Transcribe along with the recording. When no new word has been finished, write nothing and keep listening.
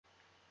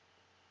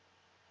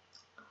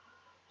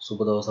සුබ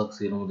දවසක්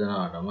සියලුම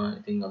දෙනාටම.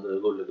 ඉතින් අද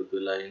ඔයගොල්ලෝ එකතු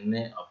වෙලා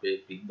ඉන්නේ අපේ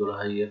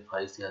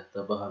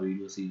PIC12F675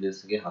 වීඩියෝ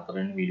සීරීස් එකේ 4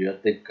 වෙනි වීඩියෝ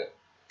එකත් එක්ක.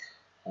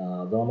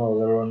 අද මම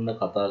ඔයගොල්ලන්ට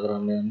කතා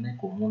කරන්න යන්නේ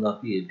කොහොමද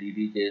අපි LED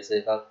chaser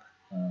එකක්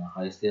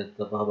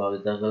 675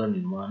 භාවිතා කරලා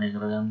නිර්මාණය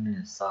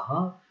කරගන්නේ සහ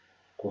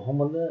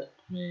කොහොමද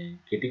මේ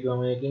කෙටි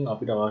ක්‍රමයකින්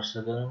අපිට අවශ්‍ය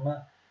කරන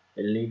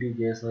LED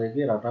chaser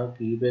එකේ රටා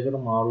කීපයකට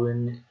මාරු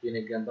වෙන්නේ කියන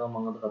එක ගැන තමයි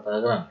මම අද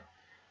කතා කරන්නේ.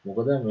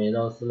 මොකද මේ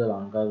දවස්වල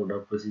ලංකාවේ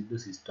ගොඩක් ප්‍රසිද්ධ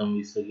සිස්ටම්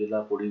 20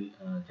 කියලා පොඩි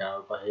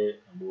channel පහේ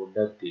බෝඩ්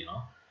එකක්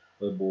තියෙනවා.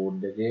 ওই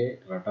බෝඩ් එකේ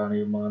රටා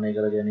නිර්මාණය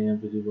කර ගැනීම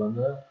පිළිබඳ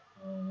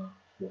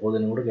බොහෝ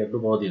දෙනෙකුට ගැටලු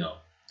පවතිනවා.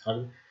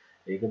 හරි.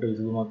 ඒකට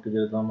විසඳුමක්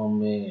විදිහට තමයි මම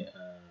මේ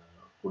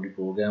පොඩි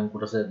ප්‍රෝග්‍රෑම්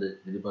කොටස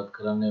ඉදිරිපත්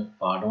කරන්නේ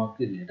පාඩමක්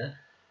විදිහට.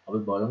 අපි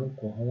බලමු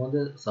කොහොමද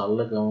සරල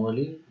ක්‍රම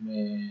වලින්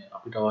මේ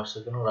අපිට අවශ්‍ය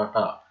කරන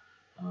රටා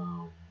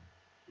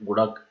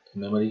ගොඩක්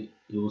මෙමරි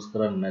යූස්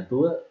කරන්නේ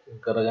නැතුව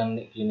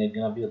කරගන්නේ කියන එක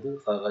ගැන අපි අද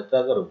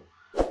සාකච්ඡා කරමු.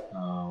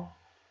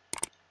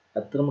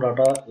 ඇත්තටම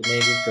රටා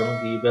මේකේ ක්‍රම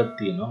කීපයක්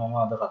තියෙනවා. මම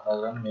අද කතා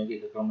කරන්නේ මේකේ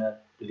එක ක්‍රමයක්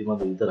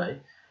පිළිබඳව විතරයි.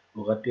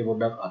 ඔය කට්ටිය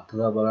පොඩ්ඩක්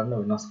අත්දැක බලන්න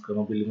වෙනස්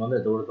ක්‍රම පිළිබඳව.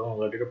 එතකොට තමයි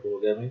ඔයගොල්ලන්ට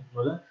ප්‍රෝග්‍රෑමින්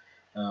වල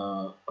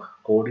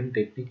කෝඩින්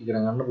ටෙක්නික් ඉගෙන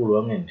ගන්න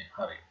පුළුවන් වෙන්නේ.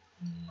 හරි.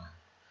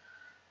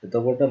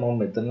 එතකොට මම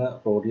මෙතන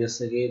ප්‍රෝටියස්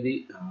එකේදී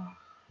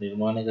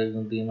නිර්මාණය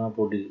කරගෙන තියෙන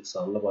පොඩි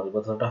සරල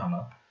පරිපථ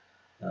සටහනක්.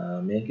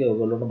 මේකේ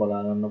ඔයගොල්ලන්ට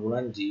බලා ගන්න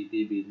පුළුවන්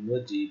GP0,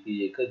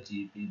 GP1,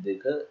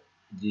 GP2,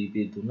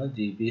 GP3,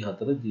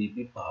 GP4,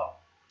 GP5.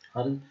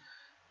 හරි.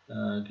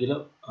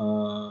 කියලා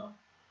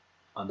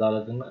අදාළ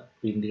කරන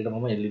පින් ටිකට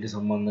මම LED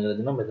සම්බන්ධ කරලා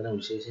දෙනවා. මෙතන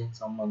විශේෂයෙන්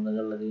සම්බන්ධ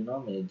කරලා දෙනවා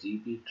මේ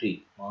GP3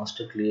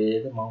 master clear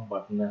එක මම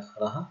බටන් එක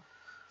කරා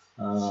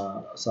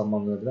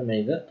සම්බන්ධ කරලා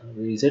මේක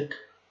රීසෙට්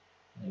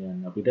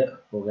يعني අපිට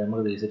ප්‍රෝග්‍රෑම්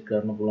එක රීසෙට්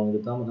කරන්න පුළුවන්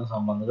විදිහට තමයි මම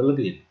සම්බන්ධ කරලා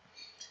තියෙන්නේ.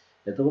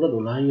 එතකොට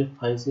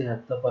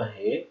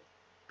 12F575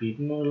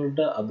 පින් වලට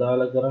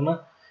අදාළ කරන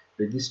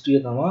රෙජිස්ට්‍රිය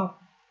තමයි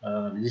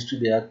රෙජිස්ට්‍රි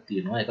දෙකක්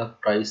තියෙනවා. එකක්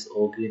price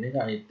O කියන එක,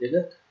 අනිත් එක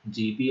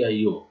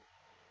GPIO.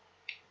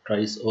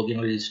 price O කියන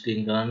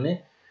රෙජිස්ට්‍රියෙන් කරන්නේ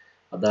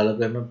අදාළ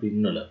කරන පින්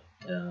වල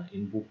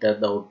ඉන්පුට්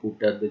එකක්ද අවුට්පුට්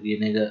එකක්ද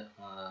කියන එක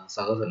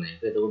සකසන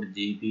එක. එතකොට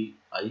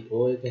GPIO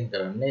එකෙන්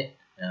කරන්නේ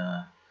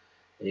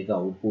ඒක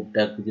අවුට්පුට්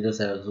එකක් විදිහට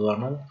සැලසුවා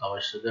නම්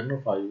අවශ්‍ය කරන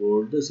 5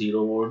 වෝල්ට්ද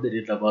 0 වෝල්ට්ද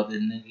ඉදිරියට ලබා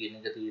දෙන්න කියන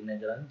එක තීරණය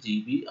කරන්නේ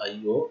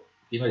GPIO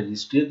කියන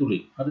රෙජිස්ට්‍රිය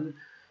තුලින්. හරිද?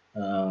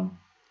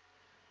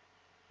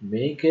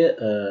 මේක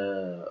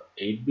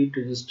 8 bit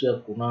රෙජිස්ට්‍රියක්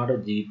වුණාට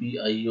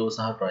GPIO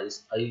සහ price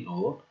IO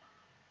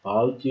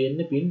පාවිච්චි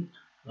වෙන්නේ පින්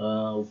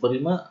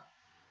උපරිම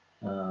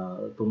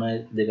 3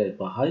 2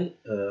 5යි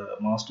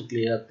මාස්ටර්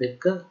ක්ලියර් එකත්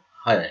එක්ක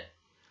 6යි.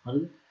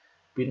 හරිද?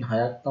 පින්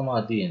 6ක් තමයි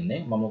තියෙන්නේ.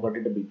 මම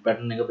ඔකට බිට්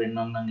පැටර්න් එක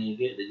පෙන්නන්නම්.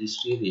 ඒකේ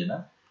රෙජිස්ට්‍රිය තියෙන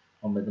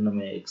මම මෙතන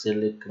මේ Excel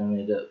එකේ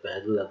මේක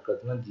පැහැදිලිව දක්වලා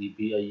තියෙනවා.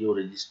 GPIO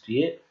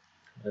රෙජිස්ට්‍රියේ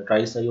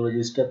price IO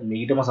රෙජිස්ටර්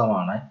මීටම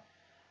සමානයි.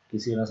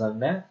 කිසි වෙනසක්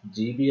නැහැ.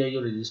 GPIO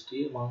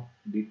රෙජිස්ට්‍රියේ මම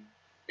බිට්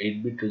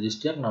 8 bit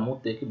රෙජිස්ටරයක්. නමුත්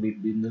ඒකේ බිට්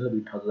 0 ඉඳලා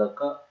බිට් 7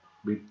 දක්වා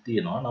බිට්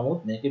තියෙනවා. නමුත්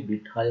මේකේ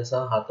බිට් 6 සහ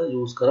 7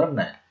 යූස් කරන්නේ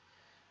නැහැ.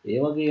 ඒ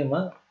වගේම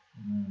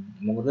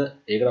මොකද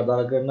ඒකට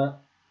අදාළ කරන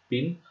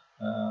පින්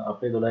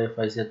අපේ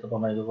 12F575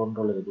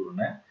 මයික්‍රෝකන්ට්‍රෝලර් එක තුල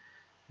නැහැ.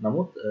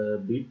 නමුත්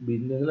බිට් 0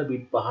 ඉඳලා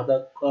බිට් 5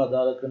 දක්වා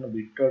අදාළ කරන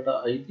බිට් වලට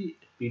අයිති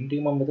පින් ටික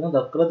මම මෙතන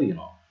දක්වලා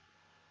තියෙනවා.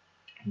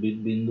 බිට්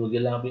 0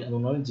 කියලා අපි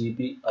හඳුන්වන්නේ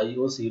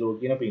GPIO 0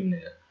 කියන පින්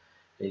එක.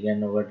 ඒ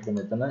කියන්නේ ඔයගොල්ලන්ට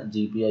මෙතන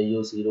GPIO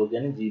 0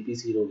 කියන්නේ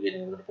GP0 කියන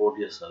එක. මෙතන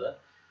පෝටියස් වල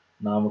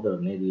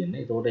නාමකරණය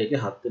තියෙන්නේ. එතකොට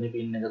ඒකේ 7 වෙනි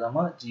පින් එක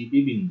තමයි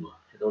GP0.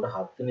 එතකොට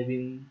 7 වෙනි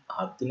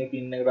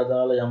පින් එකට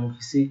අදාළ යම්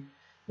කිසි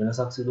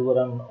වෙනසක් සිදු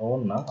කරන්න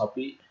ඕන නම්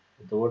අපි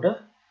එතකොට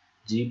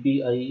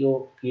GPIO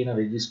කියන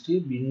රෙජිස්ට්‍රි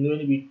 0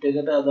 වෙනි බිට්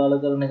එකට අදාළ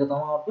කරන එක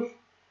තමයි අපි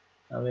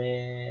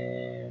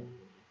මේ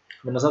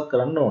වෙනසක්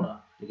කරන්න ඕන.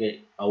 ඒකේ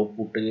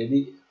අවුට්පුට්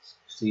එකේදී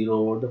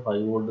 0 වෝල්ට්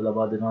 5 වෝල්ට්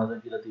ලබා දෙනවාද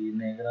කියලා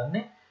තීරණය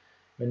කරන්නේ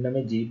මෙන්න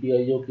මේ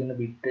GPIO කියන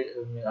බිට්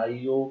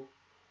IO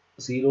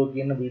 0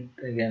 කියන බිට්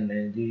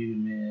කියන්නේ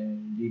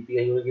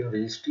GPIO කියන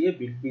රෙජිස්ට්‍රියේ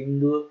බිට්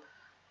 0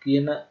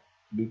 කියන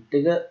බිට්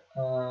එක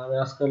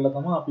වෙනස් කරලා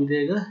තමයි අපිට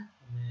ඒක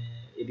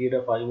එළියට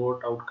 5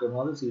 වෝල්ට් අවුට්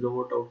කරනවාද 0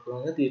 වෝල්ට් අවුට්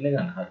කරනවාද තීරණය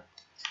ගන්න. හරි.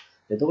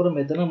 එතකොට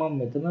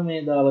මෙතන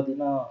මේ දාලා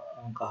තියෙන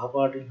කහ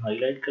පාටින්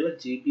highlight කරලා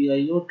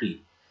GPIO tree.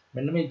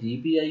 මෙන්න මේ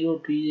GPIO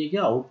tree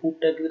එකේ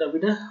output එකක් විදිහට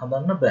අපිට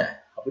හදන්න බෑ.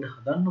 අපිට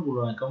හදන්න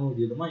පුළුවන් එකම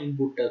විදිය තමයි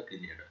input එකක්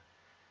විදිහට.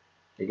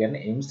 ඒ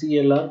කියන්නේ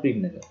MCLR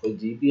pin එක. ඔය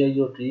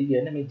GPIO tree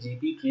කියන්නේ මේ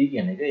GP tree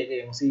කියන එක. ඒක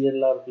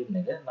MCLR pin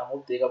එක.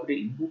 නමුත් ඒක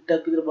අපිට input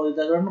එකක් විදිහට භාවිත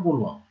කරන්න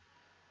පුළුවන්.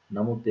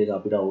 නමුත් ඒක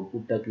අපිට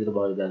output එකක් විදිහට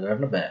භාවිත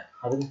කරන්න බෑ.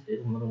 හරිද? ඒක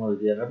හොඳටම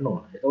විදිය ගන්න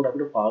ඕන. එතකොට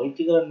අපිට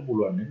පාවිච්චි කරන්න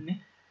පුළුවන් වෙන්නේ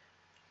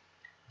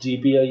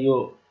GPIO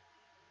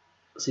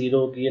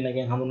 0 කියන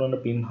එකෙන් හඳුන්වන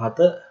පින්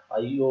 7,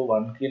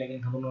 IO1 කියන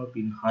එකෙන් හඳුන්වන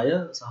පින් 6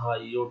 සහ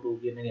IO2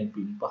 කියන එකෙන්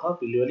පින් 5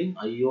 පිළිවෙලින්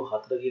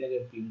IO4 කියන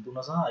එකෙන් පින්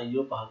 3 සහ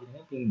IO5 කියන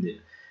එකෙන් පින් 2.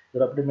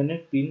 ඒතර අපිට මෙන්න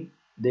පින්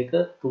 2,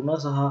 3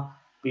 සහ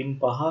පින්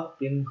 5,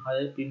 පින්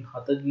 6, පින්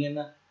 7 කියන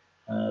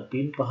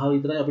පින් 5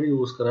 විතරයි අපිට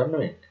යූස් කරන්න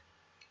වෙන්නේ.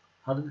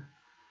 හරිද?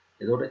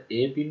 එතකොට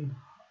ඒ පින්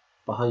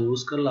 5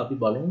 යූස් කරලා අපි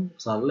බලමු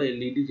සරල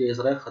LED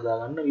chaser එකක්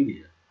හදාගන්න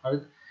විදිය.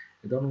 හරිද?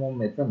 එතකොට මම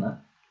මෙතන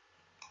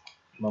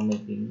මම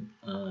මේකෙන්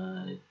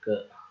එක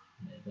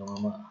මේක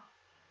මම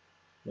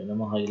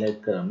වෙනම highlight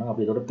කරන්න.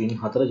 අපි ඒකට pin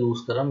 4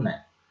 use කරන්නේ නැහැ.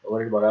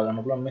 ඔයාලට බලා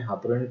ගන්න පුළුවන් මේ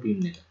 4 වෙනි pin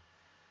එක.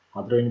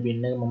 4 වෙනි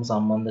pin එක මම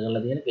සම්බන්ධ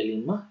කරලා තියෙන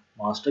කෙලින්ම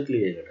master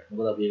clear එකට.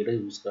 මොකද අපි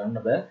ඒකට use කරන්න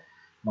බෑ.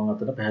 මම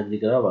අතන පැහැදිලි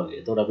කරා වගේ.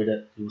 එතකොට අපිට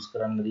use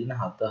කරන්න තියෙන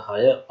 7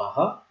 6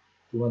 5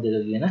 3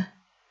 2 කියන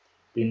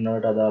pin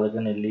වලට අදාළ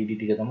කරන LED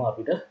ටික තමයි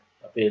අපිට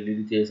අපේ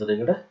LED chaser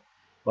එකට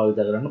භාවිත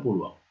කරන්න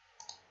පුළුවන්.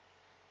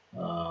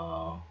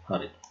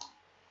 හරි.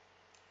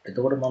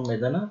 එතකොට මම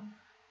මෙතන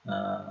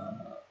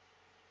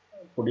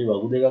පොඩි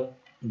වගු දෙකක්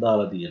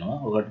දාලා තියෙනවා.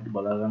 ඔයගොල්ලන්ට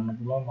බලා ගන්න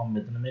පුළුවන් මම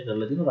මෙතන මේ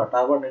කරලා තියෙන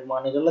රටාවක්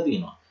නිර්මාණය කරලා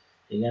තියෙනවා.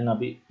 ඒ කියන්නේ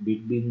අපි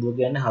bit බිඳුව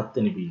කියන්නේ 7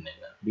 වෙනි pin එක.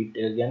 bit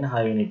එක කියන්නේ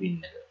 6 වෙනි pin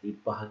එක. bit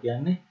 5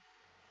 කියන්නේ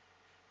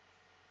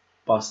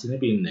 5 වෙනි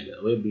pin එක.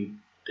 ඔය bit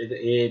එක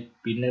ඒ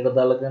pin එකට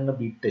දාලා කරන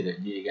bit එක.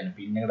 ඒ කියන්නේ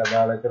pin එකට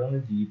අදාළ කරන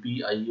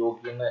GPIO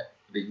කියන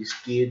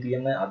රෙජිස්ට්‍රියේ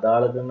තියෙන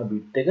අදාළ කරන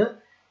bit එක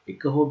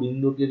එක හෝ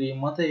බිඳුව කිරීම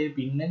මත ඒ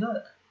pin එක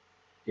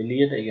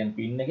එළියට ඒ කියන්නේ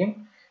pin එකෙන්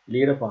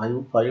එළියට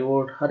 5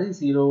 volt හරි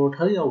 0 volt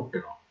හරි out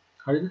වෙනවා.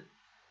 හරිද?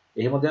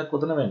 එහෙම දෙයක්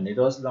උතන වෙන්නේ.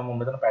 ඊට පස්සේ දැන් මම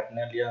මෙතන pattern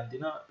එක ලියලා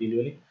තියෙනවා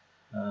පිළිවෙලින්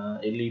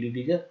LED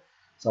ටික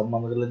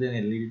සම්බන්ධ කරලා තියෙන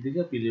LED ටික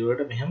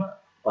පිළිවෙලට මෙහෙම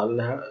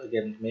පල්ලෙහා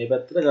කියන්නේ මේ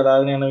පැත්තට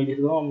ගලාගෙන යන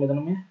විදිහට තමයි මම මෙතන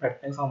මේ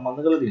pattern එක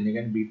සම්බන්ධ කරලා තියෙන්නේ. ඒ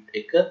කියන්නේ bit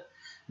 1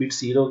 bit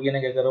 0 කියන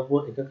එක කරපුව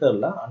එක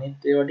කරලා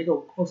අනිත් ඒවා ටික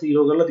ඔක්කොම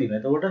 0 කරලා තියෙනවා.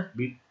 එතකොට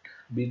bit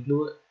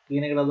බිඳුව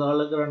කියන එකට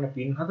අදාළ කරන්න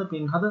pin 7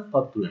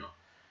 පත්තු වෙනවා.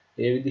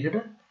 ඒ විදිහට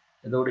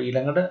එතකොට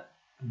ඊළඟට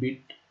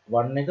bit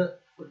 1 එක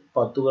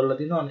පත්තු කරලා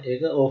තිනවා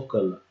ඒක ඕෆ්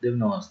කරලා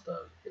දෙවෙනි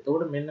අවස්ථාවේ.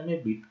 එතකොට මෙන්න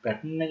මේ bit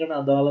pattern එකට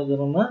අදාළ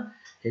කරන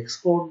hex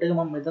code එක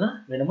මම මෙතන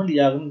වෙනම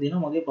ලියාගෙන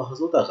තියෙනවා මගේ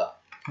පහසුව තකා.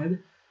 හරිද?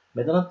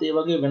 මෙතනත් ඒ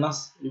වගේ වෙනස්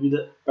විවිධ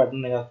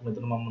pattern එකක්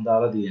මෙතන මම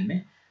දාලා තියෙන්නේ.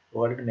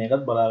 ඔයාලට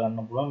මේකත් බලා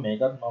ගන්න පුළුවන්.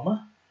 මේකත් මම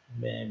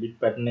මේ bit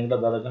pattern එකට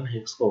අදාළ කරන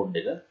hex code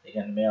එක. ඒ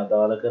කියන්නේ මේ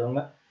අදාළ කරන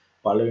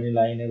පළවෙනි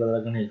line එකට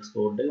අදාළ කරන hex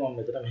code එක මම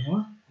මෙතන මෙහෙම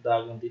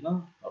දාගෙන තිනවා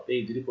අපේ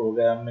ඉදිරි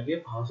program එකේ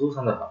පහසුව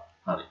සඳහා.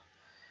 හරි.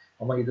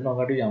 මම හිතනවා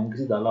ඔයාලට යම්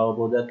කිසි දල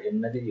අවබෝධයක්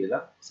එන්නේ නැති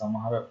කියලා.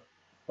 සමහර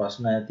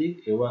ප්‍රශ්න ඇති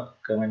ඒවා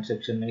කමෙන්ට්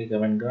සෙක්ෂන් එකේ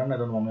කමෙන්ට් කරන්න.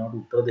 එතකොට මම ඒවට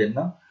උත්තර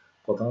දෙන්නම්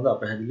කොතනද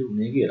අපහැදිලි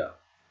වුනේ කියලා.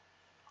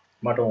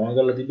 මට ඕන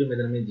කරලා තිබ්බේ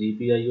මෙතන මේ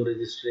GPIO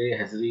රෙජිස්ටරයේ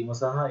හැසිරීම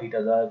සහ ඊට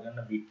අදාළ කරන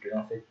bit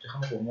වෙනස්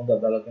වෙච්චාම කොහොමද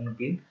අදාළ කරන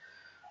pin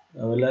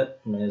වල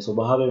මේ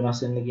ස්වභාවය වෙනස්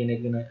වෙන්නේ කියන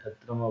එක ගැන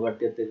ඇත්තටම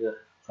ඔයගොල්ලන්ට එක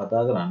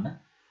කතා කරන්න.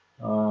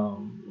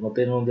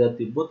 නොතේරුණු දෙයක්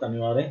තිබ්බොත්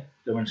අනිවාර්යෙන්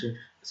කමෙන්ට්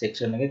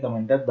සෙක්ෂන් එකේ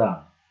කමෙන්ට් එකක් දාන්න.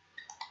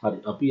 හරි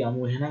අපි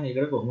යමු එහෙනම්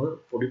ඒකට කොහොමද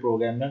පොඩි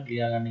ප්‍රෝග්‍රෑම් එකක්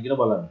ලියාගන්නේ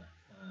කියලා බලන්න.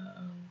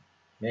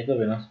 මේක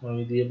වෙනස්ම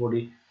විදිහේ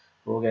පොඩි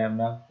ප්‍රෝග්‍රෑම්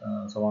එකක්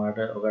සමහරට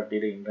ඔයගොල්ලන්ට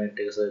ඉන්ටර්නෙට්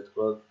එක සර්ච්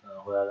කරොත්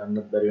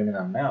හොයාගන්නත් බැරි වෙන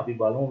ගන්න නැහැ. අපි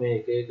බලමු මේ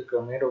එක එක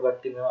ක්‍රමයකට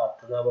ඔයගොල්ලන්ට මේවා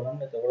අත්දැක බලන්න.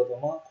 එතකොට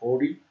තමයි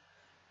කෝඩින්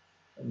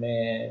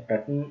මේ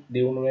පැටර්න්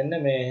දියුණු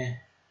වෙන්නේ මේ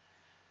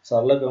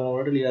සරල ක්‍රම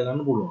වලට ලියා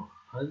ගන්න පුළුවන්.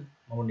 හරිද?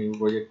 මම new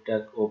project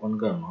එකක් open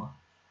කරනවා.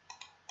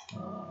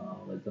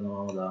 මෙතන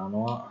මම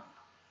දානවා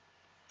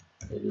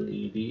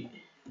LED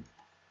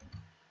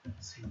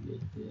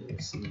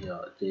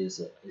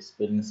chaser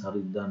ස්පෙලිං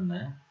හරියට දන්නේ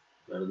නැහැ.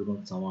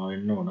 වැරදුනොත් සමා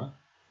වෙන්න ඕන.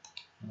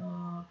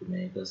 අපි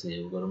මේක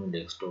සේව් කරමු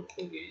ඩෙස්ක්ටොප්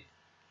එකේ.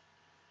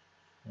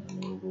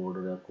 new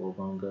folder එකක්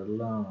open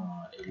කරලා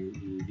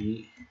LED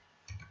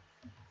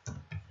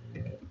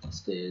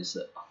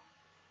chaser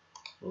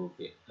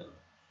okay කරමු.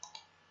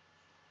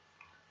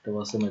 ඊට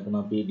පස්සේ මෙතන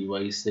අපි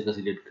device එක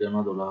select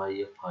කරනවා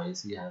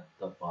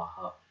 12F675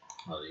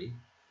 හරි.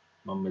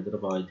 මම මෙතන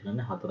පාවිච්චි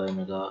කරන්නේ 4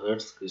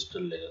 MHz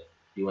crystal එක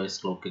device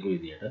clock එක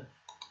විදියට.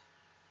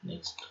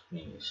 next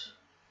finish.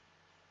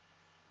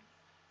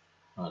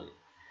 හරි.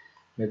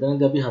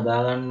 මෙතනදී අපි හදා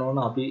ගන්න ඕන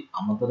අපි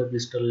අමතර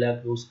crystal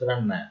එකක් use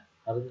කරන්නේ නැහැ.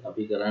 හරිද?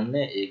 අපි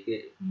කරන්නේ ඒකේ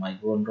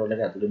microcontroller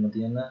එක ඇතුළෙම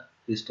තියෙන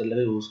crystal එක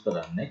use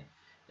කරන්නේ.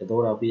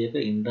 එතකොට අපි ඒක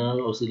internal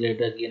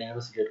oscillator කියන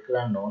එකට select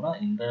කරන්න ඕන.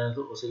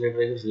 internal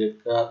oscillator එක select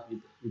කරා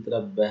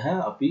විතරක් බෑ.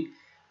 අපි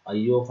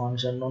IO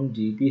function on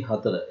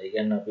GP4. ඒ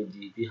කියන්නේ අපි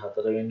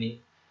GP4 වෙනි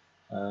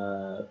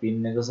pin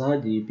එක සහ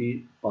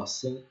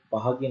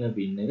GP5 කියන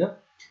pin එක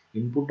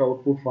input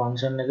output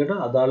function එකට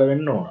අදාළ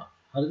වෙන්න ඕන.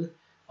 හරිද?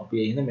 අපි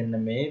එහෙනම් මෙන්න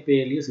මේ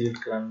පේලිය select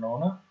කරන්න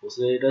ඕන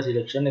oscillator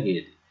selection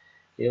එකේදී.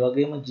 ඒ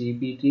වගේම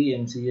GPT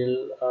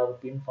MCLR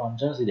pin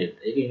function select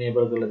ඒක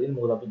enable කරලා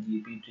තියෙනවා. මොකද අපි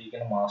GPT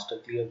කියන master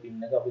clear pin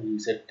එක අපි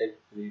reset එක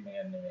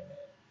කියන්නේ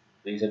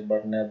reset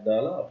button එකක්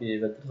දාලා අපි ඒ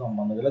පැත්තට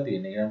සම්බන්ධ කරලා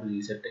තියෙනවා. ඒ කියන්නේ අපි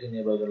reset එක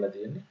enable කරලා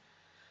තියෙන්නේ.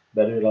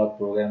 බැරි වෙලාවත්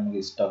program එක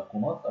stuck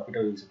වුණොත් අපිට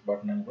reset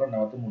button එක උඩ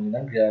නැවත මුලින්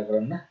ඉඳන් ක්‍රියා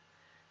කරන්න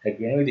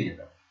හැකි වෙන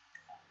විදිහට.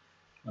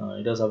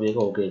 ඊට පස්සේ අපි ඒක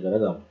okay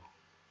කරගමු.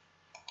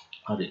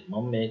 හරි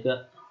මම මේක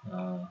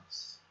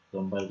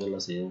compile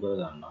කරලා save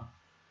කරගන්නවා.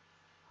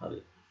 හරි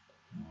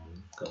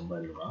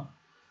compile වුණා.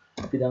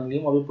 අපි දැන්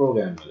ලියමු අපි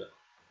program එක.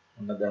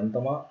 ඔන්න දැන්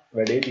තමයි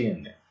වැඩේ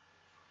තියෙන්නේ.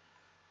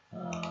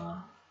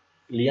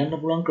 ලියන්න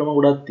පුළුවන් ක්‍රම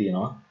ගොඩක්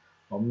තියෙනවා.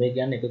 මම මේ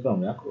කියන්නේ එක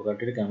ක්‍රමයක්. ඔය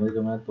කට්ටියට කැමති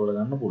ක්‍රමයක්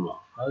තෝරගන්න පුළුවන්.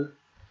 හරි.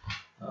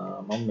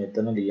 මම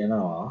මෙතන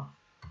ලියනවා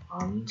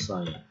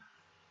unsign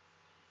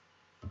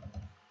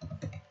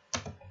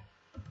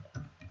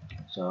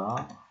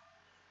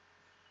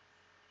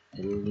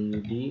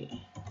LED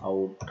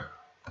out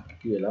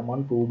කියලා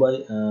මම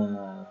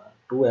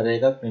 2x2 array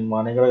එකක්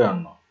නිර්මාණය කර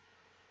ගන්නවා.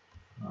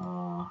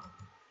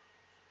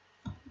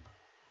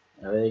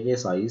 array එකේ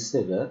size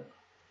එක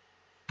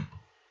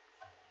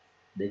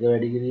 2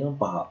 වැඩි කිරීම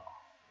 5.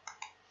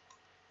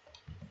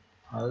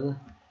 හරිද?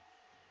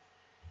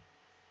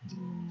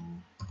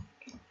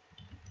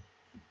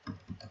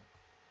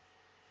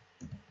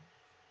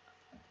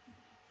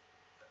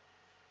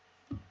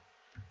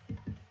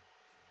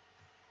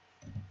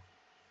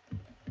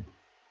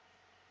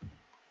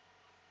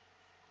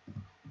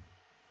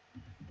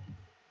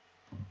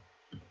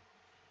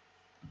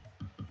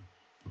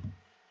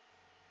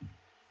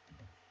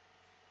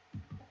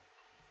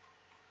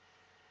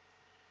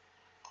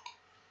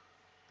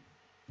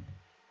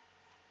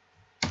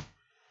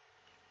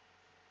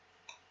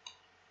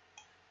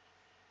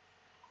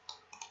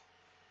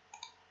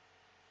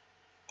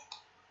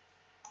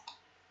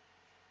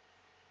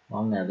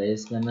 මම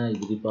arrays ගැන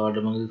ඉදිරි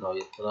පාඩමකදී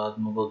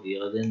සවිස්තරාත්මකව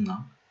කියලා දෙන්නම්.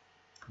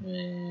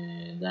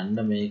 මේ දැන්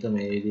මේක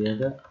මේ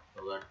විදිහට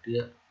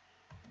ඔයගොල්ලෝ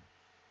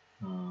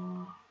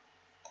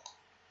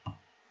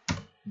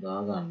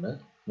දාගන්න.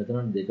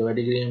 මෙතන 2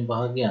 වැඩි කිරීම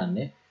 5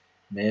 කියන්නේ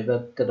මේ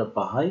පැත්තට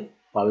 5යි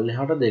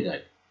පල්ලෙහාට 2යි.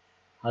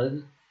 හරිද?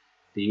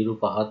 තීරු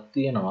 5ක්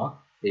තියෙනවා,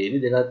 පේලි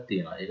 2ක්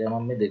තියෙනවා. ඒකයි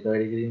මම මේ 2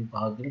 වැඩි කිරීම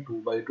 5 කියන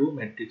 2x2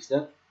 matrix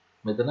එකක්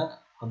මෙතන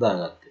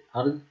හදාගත්තේ.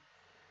 හරිද?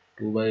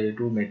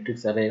 2x2 matrix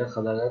array එකක්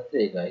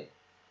හදාගත්තේ ඒකයි.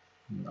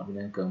 අපි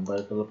දැන්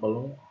කම්පයිල් කරලා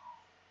බලමු.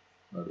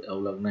 හරි,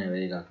 අවුලක් නැහැ,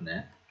 array එකක්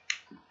නැහැ.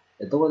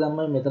 එතකොට දැන්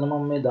මෙතන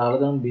මම මේ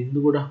දාලා දාන බිංදු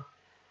කොට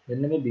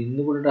මෙන්න මේ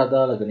බිංදු කොටට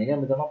අදාළ කෙන එක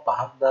මෙතන මම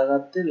 5ක්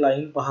දාගත්තේ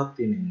line 5ක්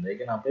තියෙන හින්දා. ඒ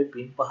කියන්නේ අපේ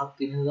pin 5ක්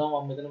තියෙන නිසා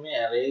මම මෙතන මේ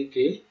array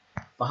එකේ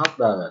 5ක්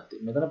දාගත්තේ.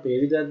 මෙතන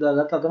page එකක්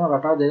දාගත්තා. අතන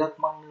රටා දෙකක්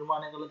මම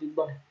නිර්මාණය කරලා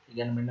තිබ්බනේ. ඒ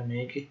කියන්නේ මෙන්න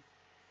මේකේ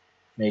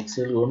මේ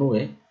Excel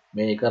ගොනුවේ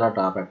මේ එක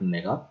රටා pattern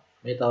එකක්,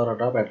 මේ තව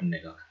රටා pattern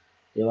එකක්.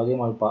 ඒ වගේම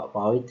අපි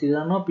පාවිච්චි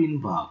කරනවා pin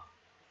 5ක්.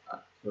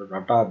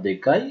 රටා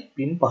දෙකයි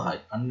pin 5යි.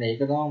 අන්න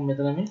ඒක තමයි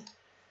මෙතන මේ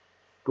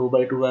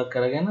 2x2 එකක්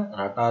කරගෙන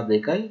රටා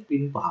දෙකයි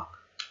pin 5ක්.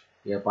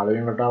 ඒ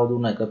පළවෙනි රටාව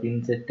දුන්නා එක pin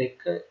set එක,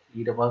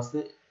 ඊට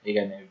පස්සේ ඒ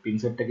කියන්නේ pin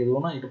set එකේ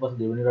දුන්නා, ඊට පස්සේ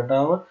දෙවෙනි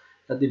රටාව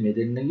ඇද්දි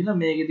මෙතෙන්න ගිහලා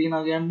මේකේ තියෙන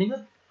අගයන් ටික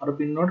අර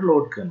pin වලට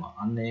load කරනවා.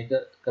 අන්න ඒක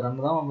කරන්න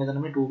තමයි මම මෙතන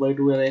මේ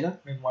 2x2 array එකක්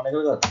නිර්මාණය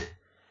කරගත්තේ.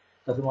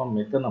 ඊට පස්සේ මම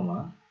මෙතනම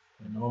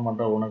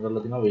මට ඕන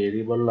කරලා තියෙන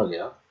variable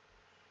වගේක්.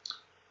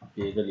 අපි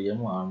ඒක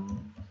ලියමු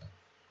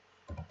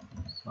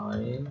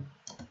unsigned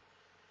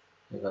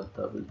එකත්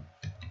අපි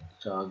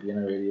char කියන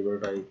variable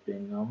type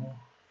එකෙන් ගමු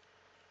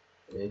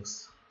x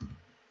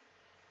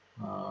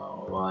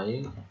y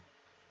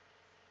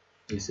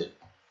z.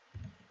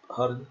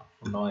 හරිද?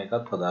 ඔන්න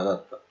එකත්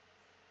හදාගත්තා.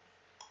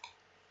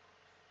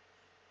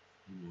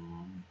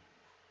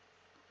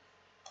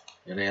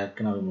 එරයක්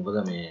කියන අපි මොකද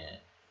මේ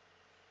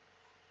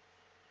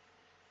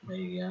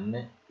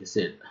කියන්නේ z.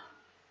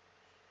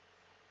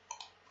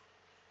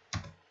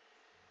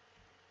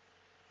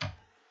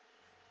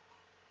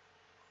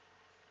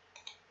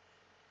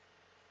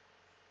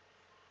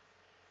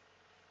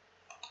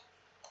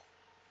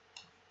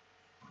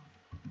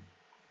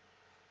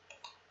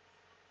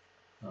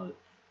 හරි.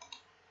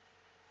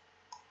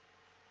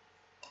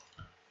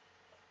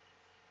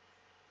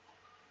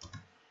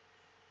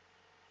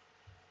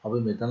 අපි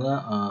මෙතන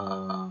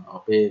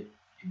අපේ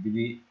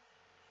ඉදිරි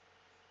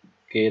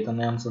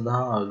කේතනයන්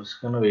සඳහා අවශ්‍ය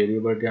කරන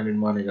variable ටික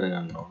නිර්මාණය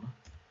කරගන්න ඕන.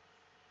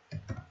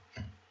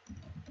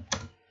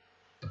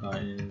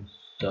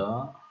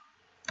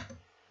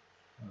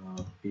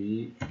 p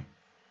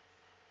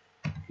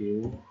q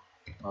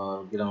r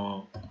කියන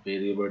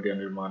variable ටික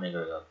නිර්මාණය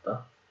කරගත්තා.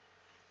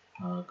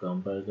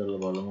 කම්පයිල්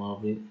කරලා බලමු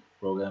අපි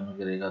ප්‍රෝග්‍රෑම්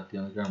එකේ රේඛාවක්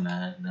තියෙනවද කියලා.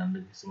 නෑ, දැන්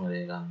කිසිම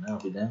රේඛාවක් නෑ.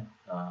 අපි දැන්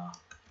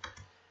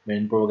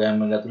main program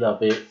එක ඇතුලේ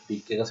අපේ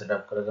PIC එක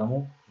setup කරගමු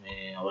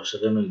මේ අවශ්‍ය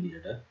කරන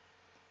විදිහට.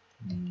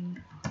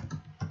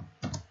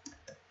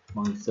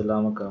 මම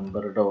ඉස්සෙල්ලාම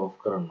කම්පරේටර් off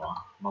කරනවා.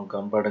 මම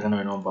කම්පරේටර් ගැන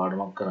වෙනම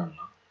පාඩමක් කරන්න.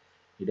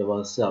 ඊට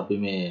පස්සේ අපි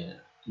මේ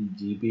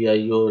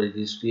GPIO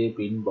registry එකේ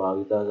pin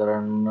භාවිතා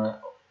කරන්න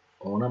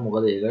ඕන.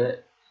 මොකද ඒක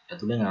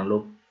ඇතුලෙන්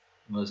analog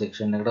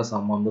section එකට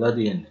සම්බන්ධලා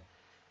තියෙන්නේ.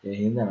 ඒ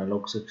හින්දා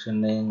analog section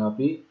එකෙන්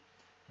අපි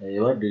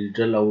ඒවා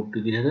digital out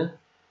විදිහට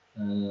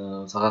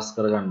සකස්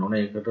කරගන්න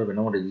ඕනේ. ඒකට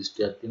වෙනම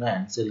රෙජිස්ටර් එකක් තියෙනවා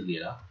ansel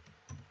කියලා.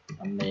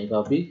 අන්න ඒක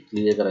අපි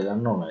ක්ලියර්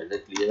කරගන්න ඕනේ.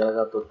 ඒක ක්ලියර්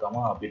කරගත්තොත්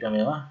තමයි අපිට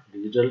මේවා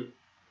ඩිජිටල්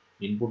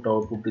ඉන්පුට්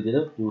අවුට්පුට්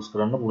විදිහට යූස්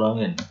කරන්න පුළුවන්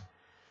වෙන්නේ.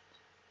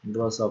 ඊට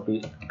පස්සේ අපි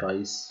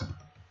trace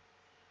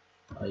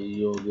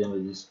IO කියන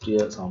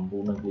රෙජිස්ටර්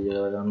සම්පූර්ණ ක්ලියර්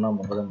කරගන්නවා.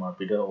 මොකද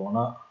අපිට ඕන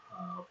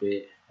අපේ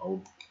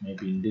මේ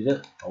pin ටික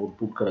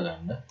අවුට්පුට්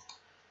කරගන්න.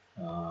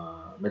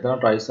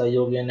 මෙතන trace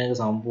IO කියන්නේ එක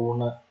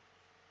සම්පූර්ණ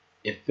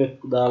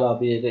effect දාලා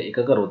අපි ඒක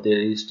කරොත් ඒ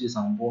රෙජිස්ටර්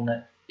සම්පූර්ණ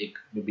එක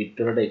bit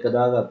වලට එක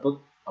දාගත්තොත්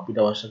අපිට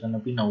අවශ්‍ය කරන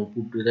pin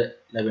output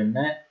විදිහට ලැබෙන්නේ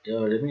නැහැ. ඒ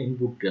වගේම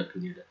input එකක්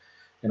විදිහට.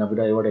 එහෙනම්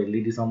අපිට ඒවට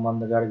LED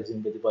සම්බන්ධ කරලා කිසිම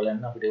ප්‍රතිඵලයක්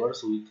නැහැ. අපිට ඒවට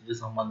switch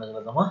විදිහට සම්බන්ධ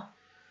කරලා තමයි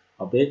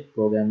අපේ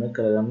program එක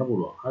කරගන්න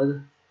පුළුවන්. හරිද?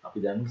 අපි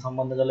දැන්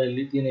සම්බන්ධ කරලා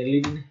LED තියෙන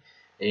LED නේ.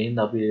 ඒ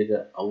හින්දා අපි ඒක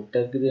out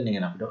එකක් විදිහට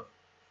නේ අපිට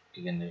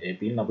ඒ කියන්නේ ඒ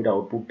pin අපිට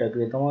output එකක්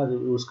විදිහට තමයි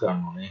use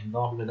කරන්න ඕනේ. ඒ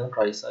හින්දා අපි මෙතන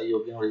trace IO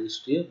කියන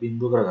registry එක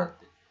බිඳුව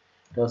කරගත්තේ.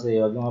 ඊට පස්සේ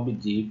ඒ වගේම අපි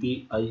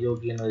GPIO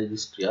කියන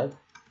රෙජිස්ට්‍රියත්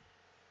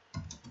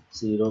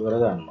 0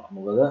 කරගන්නවා.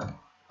 මොකද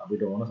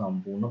අපිට ඕන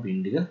සම්පූර්ණ පින්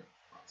ටික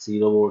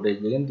 0 වෝල්ටේජ්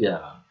එකෙන්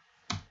තියාගන්න.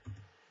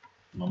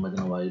 මම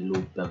මෙතන while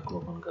loop එකක්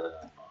ඕපන්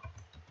කරගන්නවා.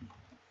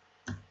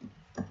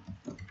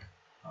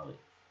 හරි.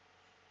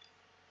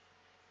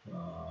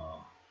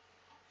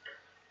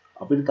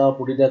 අපිට තව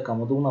පොඩි දෙයක්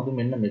අමතක වුණා. අපි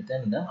මෙන්න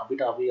මෙතෙන්ද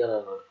අපිට අපි අර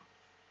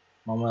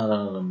මම අර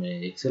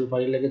මේ Excel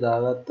ෆයිල් එකේ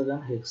දාගත්ත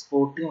ගන්න hex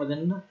code එක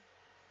මෙතෙන්ද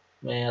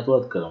මේ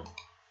අතුවත් කරමු.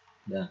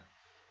 දැන්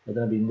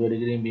මෙතන බිංදුව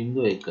වැඩි කිරීම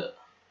බිංදුව 1.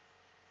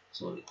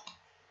 sorry.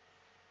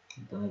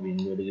 මෙතන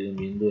බිංදුව වැඩි කිරීම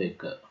බිංදුව 1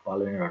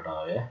 පළවෙනි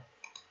රටාවේ.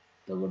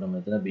 එතකොට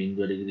මෙතන බිංදුව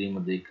වැඩි කිරීම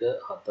 2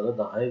 4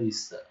 10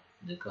 20.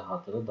 2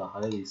 4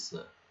 10 20.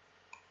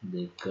 2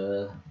 4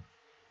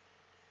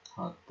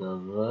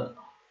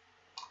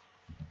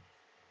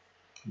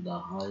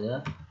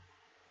 10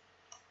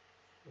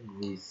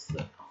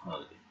 20.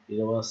 හරි.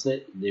 ඊට පස්සේ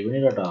දෙවෙනි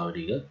රටාව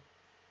ටික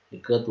 1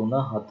 3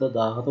 7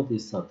 17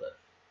 37.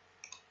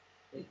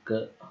 1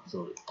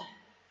 sorry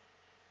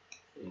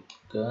 1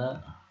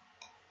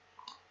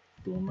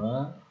 3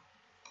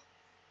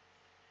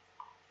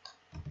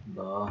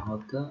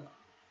 17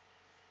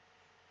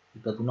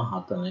 1 3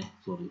 7 නේ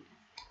sorry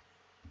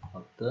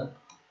 7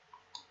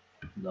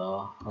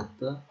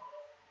 17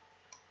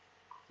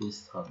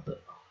 37.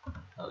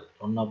 හරි.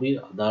 ඔන්න අපි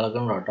අදාළ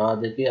කරන රටා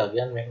දෙකේ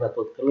අගයන් මේක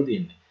රතොත් කරලා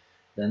තියෙන්නේ.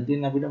 දැන්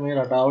තියෙන්නේ අපිට මේ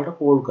රටාවට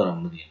කෝල්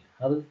කරන්න තියෙන්නේ.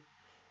 හරිද?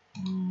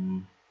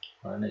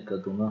 බලන්න 1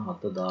 3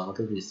 7 17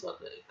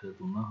 37. 1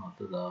 3 7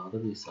 17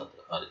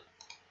 37. හරි.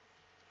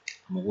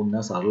 මොකුත්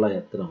නෑ සරලයි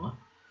ඇත්තටම.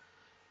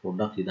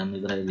 පොඩ්ඩක් හිතන්න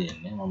විතරයි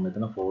තියෙන්නේ. මම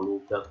මෙතන for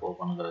loop එකක්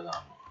ඕපන්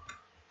කරගන්නවා.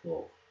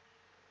 for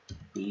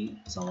p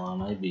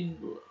සමානයි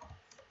බිංදුව.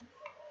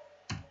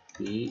 p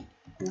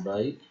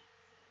කුඩයි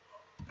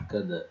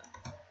 1ද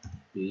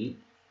p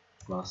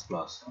plus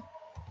plus.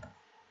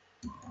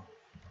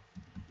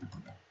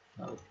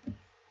 හරි.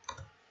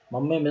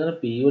 මම මේ මෙතන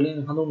p වලින්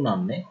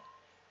හඳුන්වන්නේ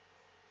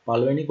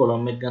පළවෙනි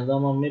කොලම් එක ගන්න තමයි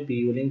මම මේ p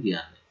වලින්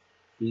කියන්නේ.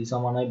 p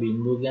සමානයි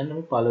බිංදුව කියන්නේ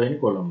මේ පළවෙනි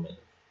කොලම් එක.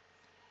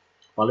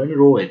 පළවෙනි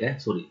row එක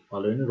sorry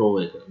පළවෙනි row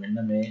එක. මෙන්න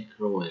මේ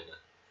row එක.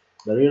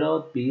 බැරි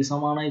වෙලාවත් p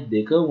සමානයි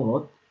 2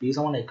 වුණොත් p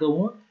සමාන 1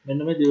 වුණොත් මෙන්න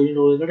මේ දෙවෙනි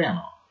row එකට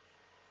යනවා.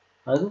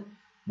 හරිද?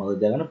 මම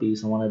දැනගන්න p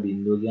සමානයි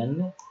බිංදුව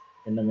කියන්නේ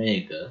මෙන්න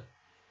මේක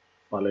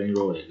පළවෙනි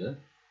row එක.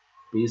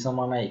 p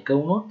සමානයි 1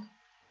 වුණොත්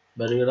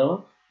බැරි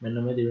වෙලාවත් මෙන්න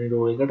මේ දෙවෙනි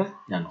row එකට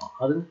යනවා.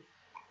 හරිද?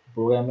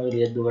 ප්‍රෝග්‍රෑම් එක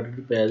ලියද්දී ඔකට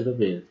පැහැදිලිව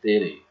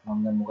තේරෙයි. මම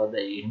දැන් මොකද්ද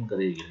එහෙම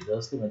කරේ කියලා. ඊට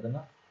පස්සේ මෙතන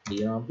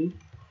ලියනවා අපි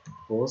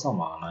for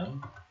සමානයි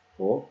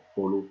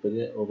for loop එක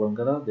ඕපන්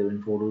කරා දෙවෙනි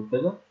for loop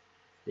එක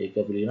ඒක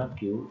අපි ලියනවා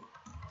q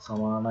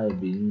සමානයි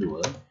බිංදුව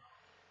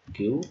q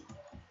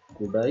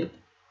කුඩයි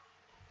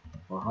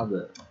 5ද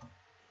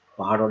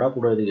 5ට වඩා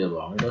කුඩයිද කියලා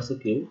බලන්න. ඊට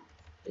පස්සේ q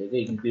ඒක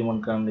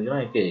ඉන්ක්‍රිමන්ට් කරන්න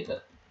කියනවා 1 1.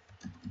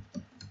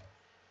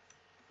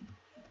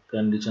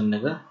 කන්ඩිෂන්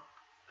එක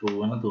true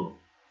වෙන තුරු.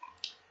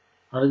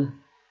 හරිද?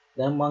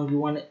 දැන් මම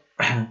කියවනේ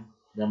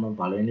දැන් මම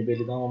පළවෙනි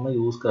පේලිය තමයි මම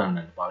යූස්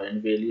කරන්නේ. පළවෙනි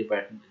පේලියේ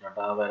පැටර්න්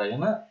රටාව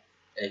අරගෙන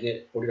ඒකේ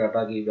පොඩි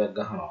රටා කීපයක්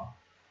ගහනවා.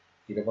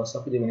 ඊට පස්සේ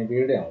අපි දෙවෙනි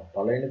පේලියට යමු.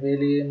 පළවෙනි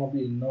පේලියේම අපි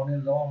ඉන්න ඕනේ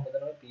තමයි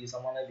මෙතන p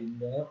සමානයි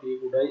බිංදුව p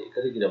කුඩයි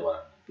 1ද කියලා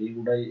බලන්න. p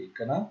කුඩයි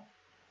 1 නම්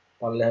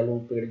පල්ලෙහා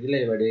ලූප් එකට ගිහලා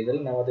ඒ වැඩේ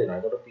කරලා නැවතෙනවා.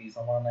 එතකොට p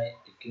සමානයි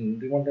 1කින්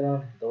ඉන්ක්‍රිමන්ට්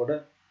වෙනවානේ. එතකොට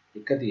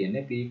 1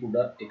 තියෙන්නේ p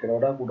කුඩා 1ට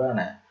වඩා කුඩා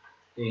නැහැ.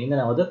 ඒ හින්දා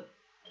නැවත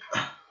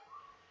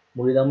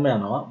මුලින්ම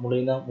යනවා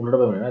මුලින්ම මුලට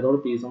පැමිණෙනවා.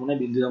 එතකොට p සමානයි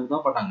බිංදුව යමු තමයි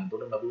පටන්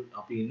ගන්න. එතකොට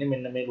අපි ඉන්නේ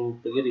මෙන්න මේ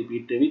ලූප් එකේ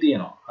රිපීට් වෙවි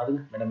තියෙනවා. හරිද?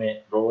 මෙන්න මේ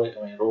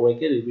row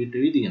එකේ රිපීට්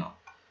වෙවි තියෙනවා.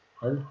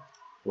 හරිද?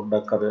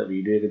 පොඩ්ඩක් අර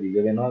වීඩියෝ එක දිග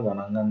වෙනවා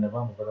ගණන් ගන්න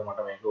එපා. මොකද මට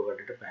මේක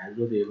ඔයගොල්ලන්ට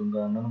පැහැදිලිව තේරුම්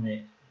ගන්න ඕන මේ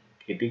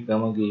කෙටි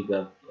ක්‍රම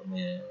කීපයක්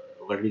මේ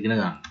ඔයගොල්ලෝ ඉගෙන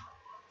ගන්න.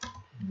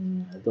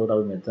 එතකොට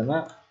අපි මෙතන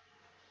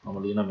මම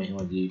ලියනවා මෙහෙම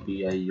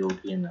GPIO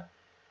කියන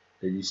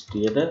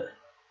රෙජිස්ට්‍රියට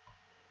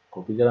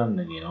කොපි කරන්න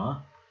කියනවා.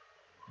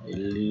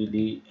 LED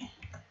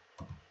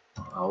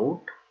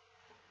out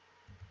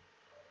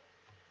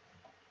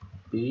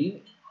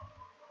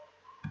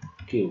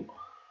PQ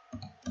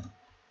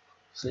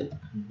set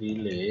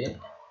delay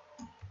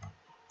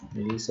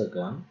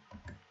millisecond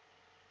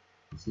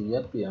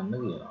 100ක් තියන්න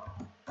කියනවා.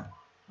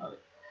 හරි.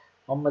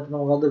 මම මෙතන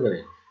මොකද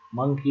කරේ?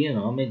 මම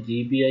කියනවා මේ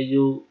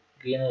GPIO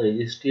කියන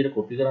රෙජිස්ට්‍රියට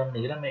කොපි කරන්න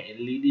කියලා මේ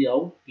LED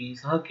out P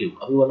සහ Q.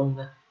 අපි බලමු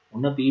දැන්.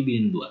 ඔන්න P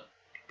බිංදුව.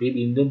 P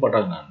බිංදුවෙන්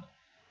පටන් ගන්න.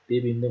 P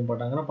බිංදුවෙන්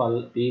පටන් ගන්න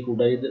P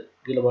කුඩයිද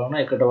කියලා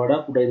බලනවා. එකට වඩා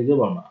කුඩයිද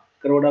කියලා බලනවා.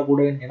 එකට වඩා කුඩ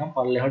වෙන නම්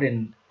පල්ලෙහාට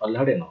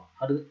එනවා.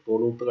 හරිද? for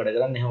loop එක වැඩ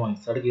කරන්නේ එහෙම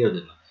ඉස්සරහට කියලා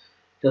දෙන්න.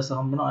 ඊට පස්සේ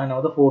හම්බ වෙනවා ආය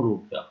නැවත for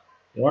loop එක.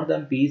 ඒවට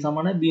දැන් P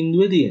සමානයි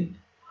බිංදුවේ තියෙන්නේ.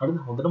 හරිද?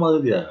 හොඳට මතක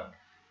තියාගන්න.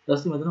 ඊට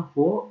පස්සේ මෙතන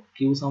for Q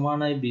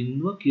සමානයි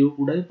බිංදුව Q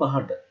කුඩයි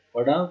 5ට.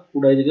 වඩා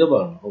කුඩයිද කියලා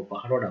බලනවා. ඔව්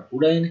 5ට වඩා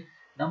කුඩයිනේ.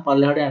 නම්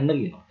පල්ලෙහාට යන්න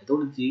කියනවා.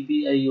 එතකොට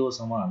GPIO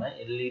සමානයි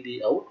LED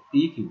out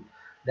PQ.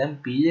 දැන්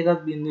P එකක්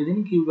බිංදුවේ තියෙන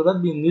Q එකක්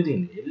බිංදුවේ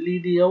තියෙන්නේ.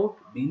 LED out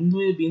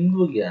බිංදුවේ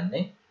බිංදුව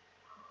කියන්නේ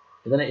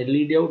එතන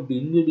LED out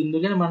බිංදුවේ බිංදුව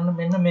කියන්නේ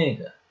මෙන්න මේක.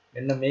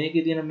 මෙන්න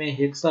මේකේ තියෙන මේ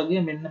hex අගය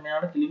මෙන්න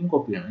මෙයාට කිලිම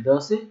කොපි වෙනවා. ඊට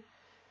පස්සේ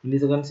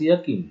මිලිසෙකන්ඩ්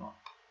 100ක් ඉන්නවා.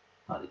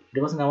 හරි. ඊට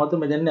පස්සේ නැවත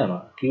මෙතෙන්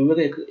යනවා. Q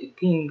එක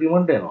එකකින්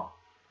ඉන්ක්‍රිමන්ට් වෙනවා.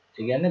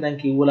 ඒ කියන්නේ දැන්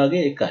Q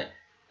වලගේ එකයි.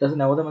 ඊට පස්සේ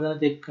නැවත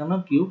මෙතන චෙක්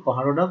කරනවා Q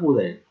පහට වඩා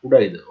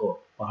උඩයිද? ඔව්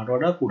පහට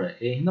වඩා උඩයි.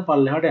 ඒ හින්දා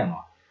පල්ලෙහාට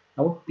යනවා.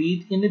 නමුත් P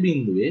තියෙන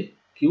බිඳුවේ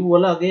Q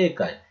වල අගේ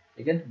එකයි.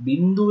 ඒ කියන්නේ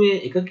බිඳුවේ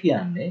එක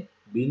කියන්නේ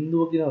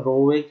බිඳුව කියන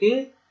රෝ එකේ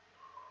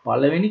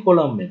පළවෙනි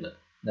කොලම් එක.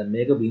 දැන්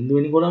මේක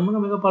බිඳුවෙනි කොලම් එක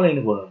මේක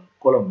පළවෙනි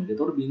කොලම් එක.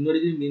 ඒතකොට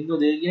බිඳුවේදී බිඳුව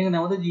දෙක කියන එක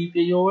නැවත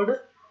GPIO වලට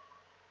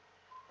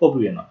කොපි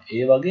වෙනවා.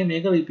 ඒ වගේ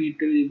මේක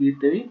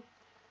රිපීට් වෙවි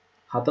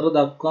හතර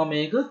දක්වා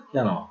මේක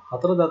යනවා.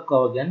 හතර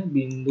දක්වා කියන්නේ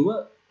බිඳුව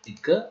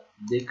 1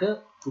 2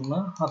 3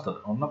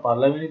 4. ඔන්න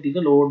පළවෙනි ටික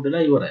ලෝඩ්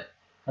වෙලා ඉවරයි.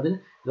 හරිද?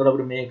 ඒතකොට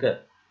අපිට මේක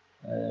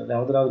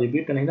නැවතත්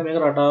රිපීට් වෙන හින්දා මේක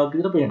රටාවක්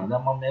විදිහට පේනවා.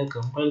 දැන් මම මේක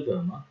කම්පයිල්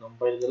කරනවා.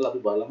 කම්පයිල් කරලා අපි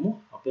බලමු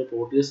අපේ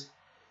Proteus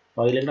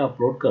ෆයිල් එකට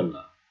අප්ලෝඩ්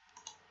කරලා.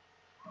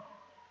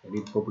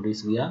 edit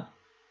properties ගියා.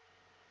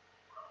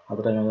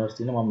 4 MHz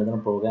තියෙන මම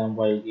මෙතන program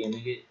file කියන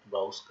එකේ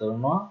browse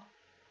කරනවා.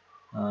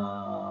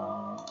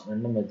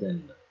 මෙන්න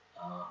මෙතෙන්ද.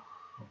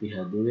 අපි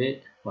හැදුවේ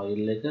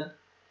ෆයිල් එක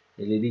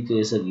LED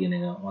chaser කියන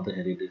එක මත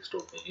හැරි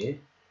ඩෙස්ක්ටොප් එකේ.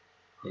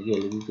 ඒකේ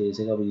LED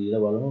chaser එක අපි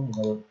දීලා බලමු මොකද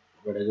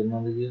වැඩ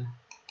කරනවද කියලා.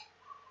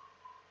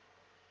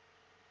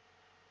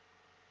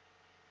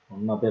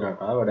 ඔන්න අපේ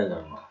රටාව වැඩ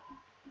කරනවා.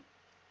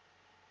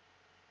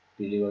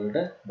 පිළිවෙලට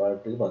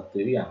බල්බ් එක පත්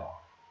වෙවි යනවා.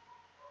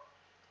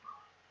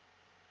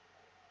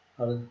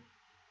 හරිද?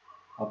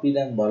 අපි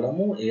දැන්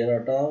බලමු ඒ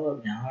රටාව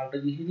මෙහාට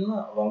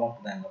ගිහිල්ලා වමක්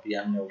දැන් අපි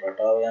යන්නේ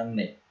රටාව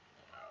යන්නේ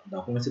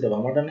දකුණ සිට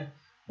වමටනේ.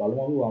 බලමු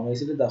අපි වමේ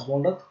සිට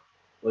දකුණටත්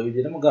ওই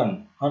විදිහටම ගන්න.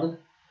 හරිද?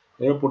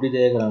 ඒක පොඩි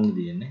දෙයක් කරන්න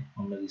තියෙන්නේ.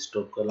 මම මේක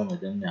ස්ටොප් කරලා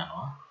මෙතෙන්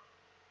යනවා.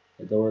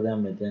 එතකොට දැන්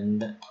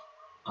මෙතෙන්ද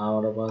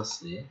ආවට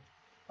පස්සේ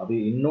අපි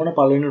ඉන්න ඕන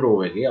පළවෙනි රෝ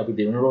එකේ අපි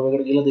දෙවෙනි රෝ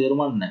එකට ගිහලා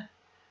තේරුමක් නැහැ.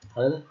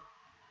 හරිද?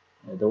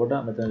 එතකොට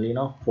මෙතන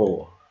ලියනවා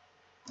 4.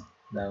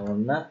 දැන්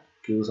ඔන්න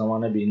Q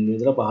සමාන 0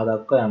 ඉඳලා 5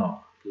 දක්වා යනවා.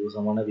 Q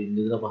සමාන 0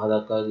 ඉඳලා 5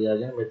 දක්වා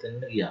ගියාගෙන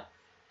මෙතෙන්ට ගියා.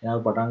 එහෙනම්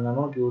අපි පටන්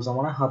ගන්නවා Q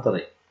සමාන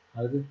 4යි.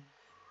 හරිද?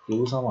 Q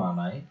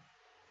සමානයි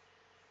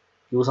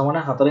Q සමාන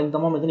 4ෙන්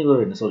තමයි මෙතන ඉවර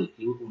වෙන්නේ. sorry Q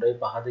උඩයි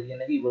 5ද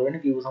කියන එක ඉවර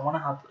වෙන්නේ Q සමාන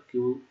 4 Q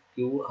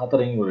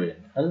 4ෙන් ඉවර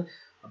වෙන්නේ. හරිද?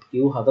 අපි Q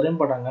 4ෙන්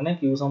පටන් ගන්න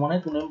Q සමානයි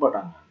 3ෙන්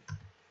පටන් ගන්න.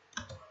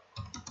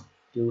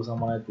 Q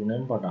සමානයි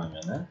 3ෙන් පටන්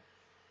ගන්න.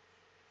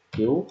 Q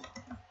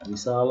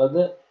විශාලද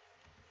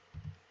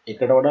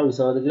එකට වඩා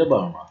විශාලද කියලා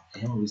බලනවා.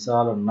 එහෙම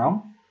විශාල නම්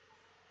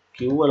Q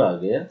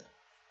වලගේ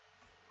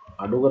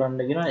අඩු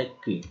කරන්න කියන 1.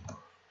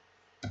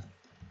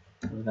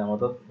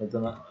 නැවතත්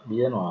මෙතන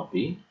ලියනවා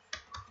අපි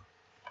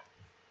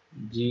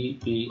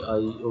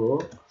GPIO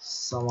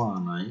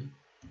සමානයි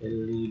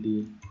LED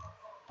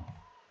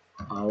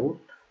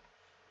out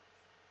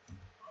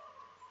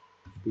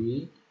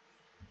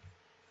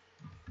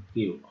PQ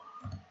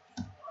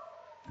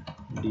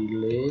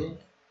delay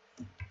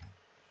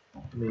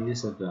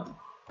millisecond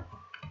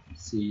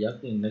 100ක්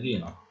ඉන්න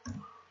කියනවා.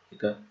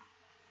 එක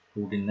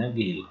රූටින් එක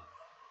ගිහිල්ලා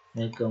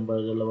මේක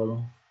කම්පයිල් කරලා බලමු.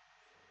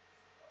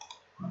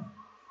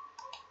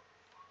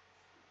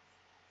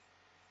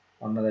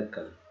 ඔන්න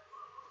දැක්කද?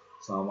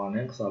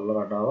 සාමාන්‍යයෙන් සරල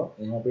රටාවක්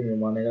එහෙම අපි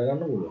නිර්මාණය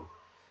කරගන්න පුළුවන්.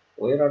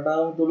 ওই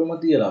රටාව තුලම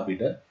තියලා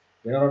අපිට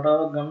වෙන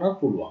රටාවක් ගන්නත්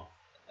පුළුවන්.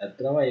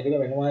 ඇත්තටම ඒකට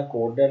වෙනම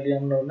කෝඩ් එකක්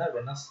ලියන්න ඕනේ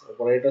වෙනස්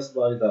ඔපරේටර්ස්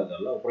භාවිතා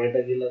කරලා.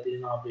 ඔපරේටර් කියලා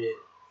තියෙනවා අපේ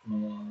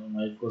මේ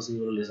Mikroc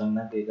වල ලෙසන්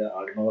එකක් ඒක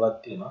Arduino වලක්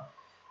තියෙනවා.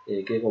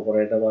 ඒක එක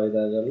ඔපරේටර්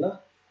භාවිතා කරලා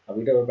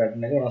අපිට ඔය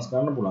පැටර්න් එක වෙනස්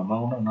කරන්න පුළුවන්.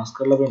 මම උන වෙනස්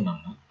කරලා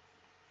පෙන්නන්නම්.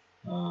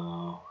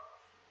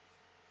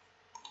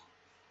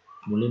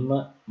 මුලින්ම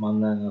මම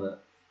දැන් අර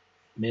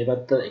මේ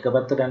පැත්ත එක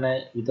පැත්තට යන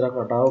විතරක්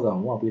රටාව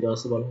ගමු. අපි ඊට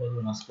පස්සේ බලමු මේක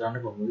වෙනස් කරන්න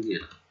කොහොමද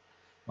කියලා.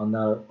 මම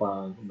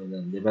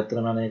දැන් දෙපැත්තට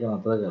යන එක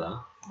නතර කරලා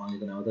මම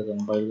ඒක නැවත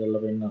කම්පයිල්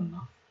කරලා පෙන්නන්නම්.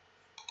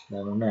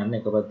 දැන් ඔන්න යන්නේ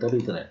එක පැත්තට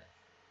විතරයි.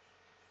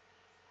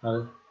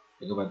 හරි.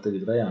 එක පැත්ත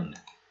විතරයි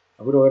යන්නේ.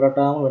 අපිට ওই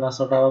රටාවම වෙනස්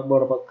රටාවක්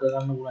බවට පත්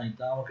කරගන්න පුළුවන්.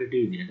 ඊටාම කෙටි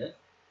විදිහට.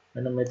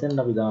 මෙන්න මෙතෙන්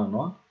අපි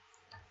දානවා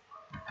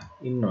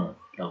ඉන්නවා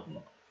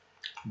ලකුණ.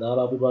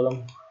 දාලා අපි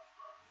බලමු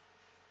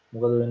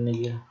මොකද වෙන්නේ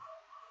කියලා.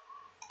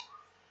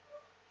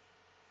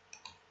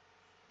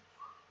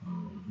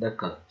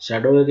 දැක්කද?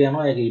 ෂැඩෝ එක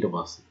යනවා ඒක ඊට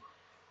පස්සේ.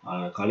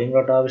 කලින්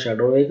රටාවේ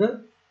ෂැඩෝ එක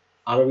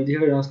අර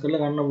විදිහට වෙනස්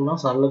කරලා ගන්න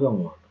පුළුවන් සරලකම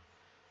වලට.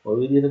 ওই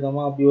විදිහට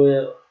තමයි අපි ඔය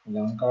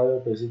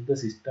ලංකාවේ ප්‍රසිද්ධ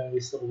සිස්ටම්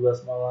 20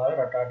 පුරස්මාලාවේ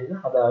රටා ටික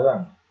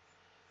හදාගන්න.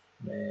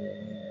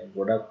 මේ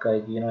ගොඩක් අය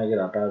කියනවා ඒකේ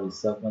රටා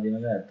 20ක්ම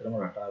දිනනවා. ඇත්තටම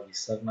රටා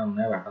 20ක් නම්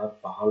නෑ රටා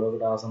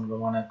 15කට ආසන්න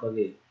ප්‍රමාණයක්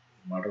වගේ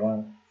මට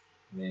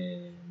මේ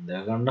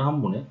දැක ගන්න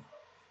හම්බුනේ.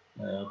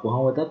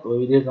 කොහොම වෙතත් ওই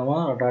විදිහට තමයි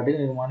රටා ටික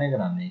නිර්මාණය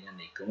කරන්නේ. ඒ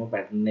කියන්නේ එකම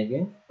පැටර්න්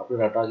එකෙන් අපේ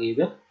රටා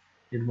කීපයක්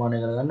නිර්මාණය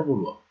කරගන්න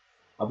පුළුවන්.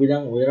 අපි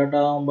දැන් ওই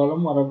රටාවම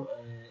බලමු අර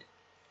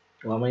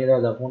වම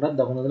ඉඳලා දකුණටත්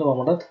දකුණ ඉඳලා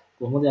වමටත්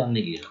කොහොමද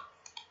යන්නේ කියලා.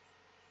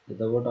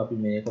 එතකොට අපි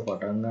මේක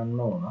පටන් ගන්න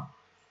ඕන.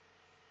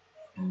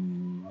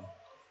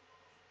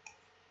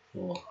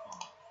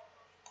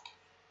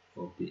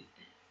 copy.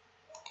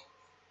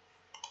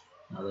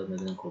 අද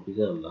මෙතන copy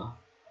කරලා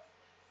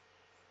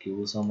Q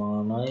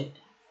සමානයි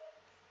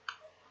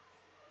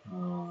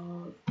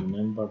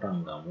 3ෙන් පටන්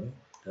ගමු.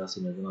 ඊට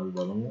පස්සේ මෙතන අපි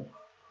බලමු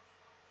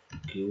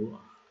Q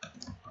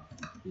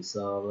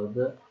විශාලද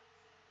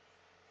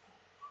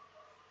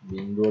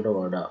බිඳුවට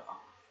වඩා.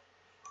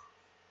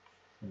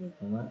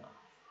 මෙතන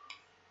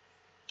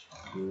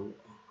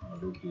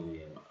අඩු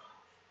කිරීම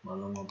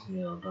බලමු අපි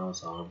මේ රටාව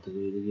සාර්ථක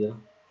වේද කියලා.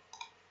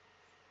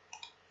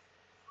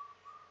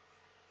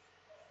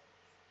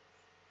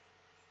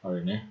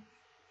 හරිනේ.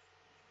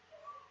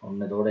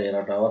 ඔන්න එතකොට ඒ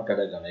රටාවක්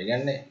වැඩ කරනවා. ඒ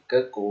කියන්නේ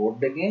එක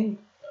කෝඩ් එකෙන්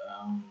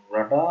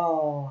රටා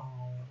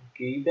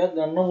කීපයක්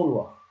ගන්න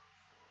පුළුවන්.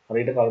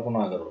 හරියට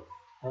කල්පනා කරලා.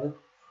 හරිද?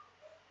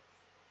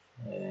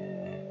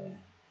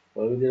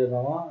 ඔය විදිහට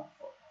තමයි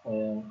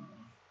ඔය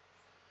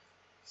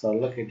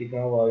සරල කෙටි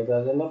ක්‍රම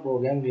භාවිතා කරලා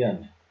ප්‍රෝග්‍රෑම්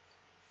ලියන්නේ.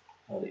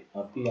 හරි.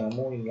 අපි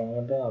යමු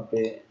ඊළඟට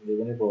අපේ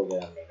දෙවෙනි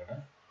ප්‍රෝග්‍රෑම් එකට.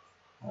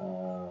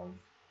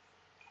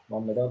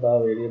 මම මෙතන තව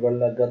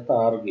වේරියබල් එකක්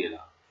ගත්තා r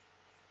කියලා.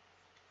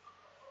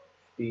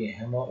 අපි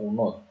එහෙම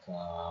වුණොත්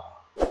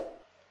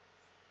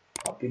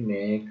අපි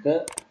මේක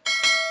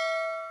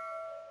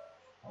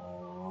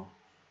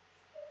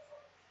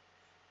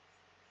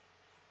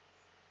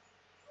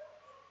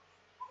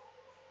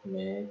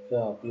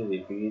අපි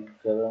රිපීට්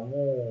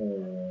කරමු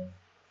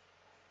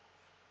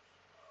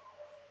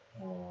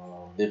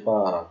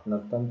දෙපාරක්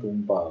නැත්නම් තුන්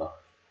පාරක්.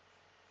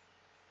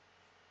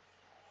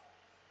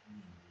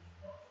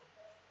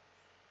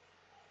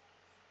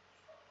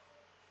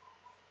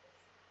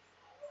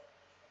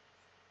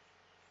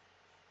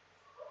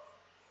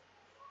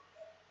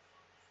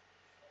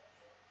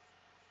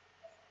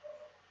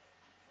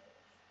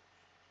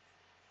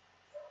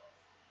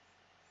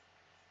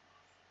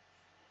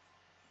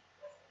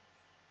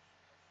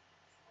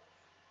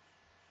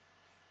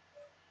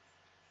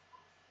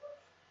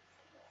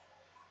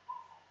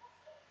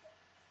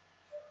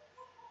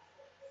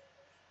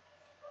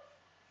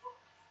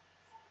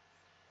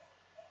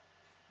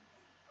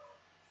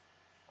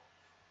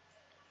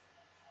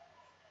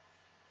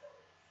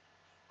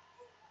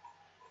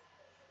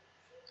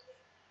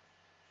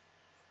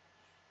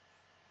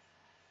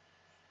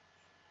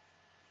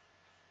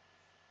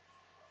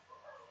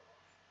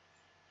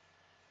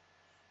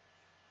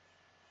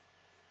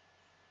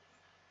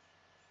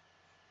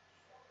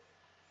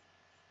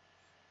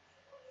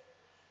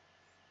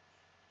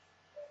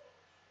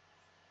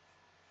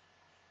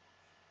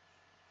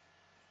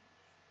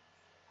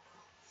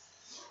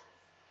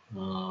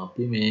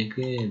 අපි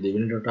මේකේ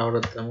දෙවෙනි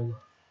රටාවටත් යමුකෝ.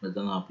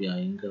 මෙතන අපි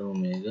අයින් කරමු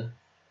මේක.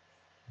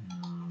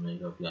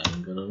 මේක අපි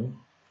අයින් කරමු.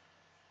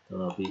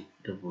 එතකොට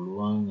අපිට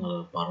පුළුවන් අර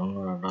පරණ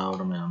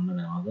රටාවටම යන්න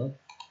නැවත.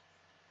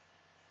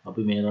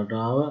 අපි මේ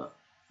රටාව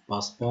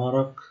පස්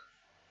පාරක්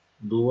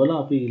දුවලා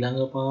අපි ඊළඟ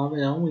පාර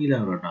යමු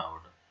ඊළඟ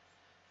රටාවට.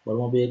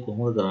 බලමු අපි ඒක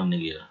කොහොමද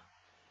කරන්නේ කියලා.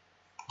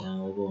 දැන්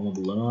ඔක කොහොම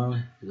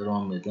දුවනවානේ. ඒතර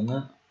මම මෙතන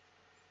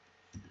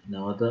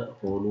නැවත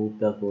for loop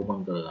එකක් ඕපන්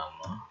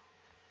කරගන්නවා.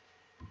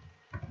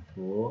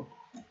 for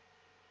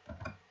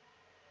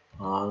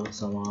r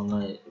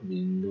සමානයි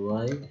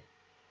 0යි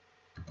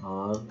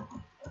r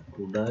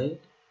කුඩයි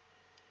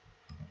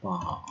 5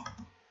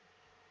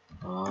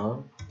 r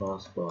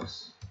පස් පස්.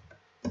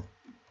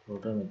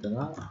 කොට මෙතන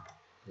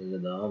ඒක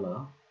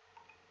දාලා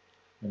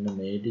මෙන්න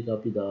මේ ටික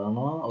අපි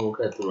දානවා ඕක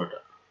ඇතුළට.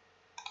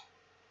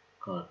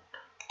 cut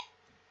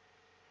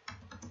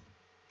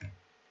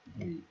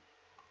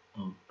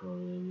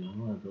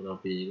එතකොට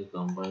අපි ඒක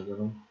කම්පයිල්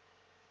කරමු.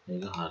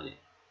 ඒක හරි.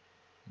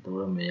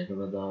 එතකොට මේකට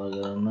දාලා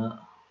ගන්න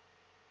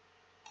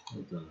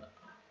එතන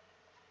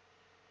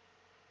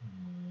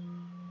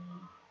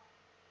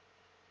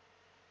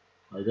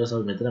අයිඩස්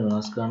අපි මෙතන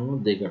වෙනස් කරමු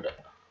දෙකට.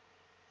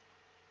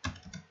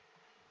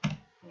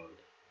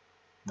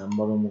 දැන්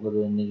බලමු මොකද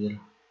වෙන්නේ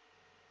කියලා.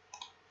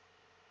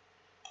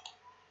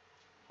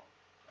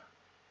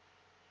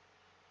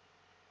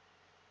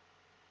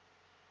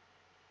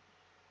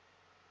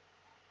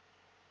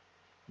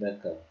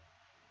 දැක්කද?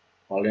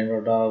 පළවෙනි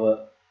රටාව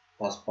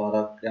පස්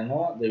පාරක්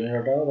යනවා, දෙවෙනි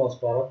රටාව පස්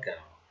පාරක්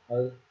යනවා.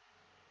 හරිද?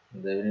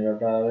 දෙවෙනි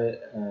රටාවේ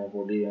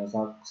පොඩි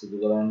වෙනසක් සිදු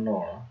කරන්න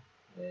ඕන.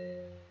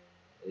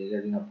 ඒක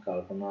ඉතින් අපි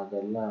කල්පනා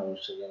කරලා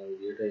අවශ්‍ය කරන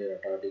විදිහට ඒ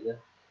රටා ටික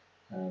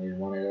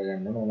නිර්මාණය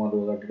කරගන්න ඕන. මම අද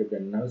ඔයගොල්ලන්ට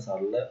පෙන්නන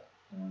සරල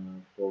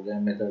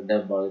ප්‍රෝග්‍රෑම් මෙතඩ්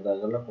එකක් භාවිත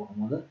කරලා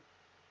කොහොමද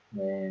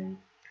මේ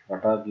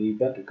රටා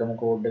කීපයක් එකම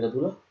කෝඩ් එක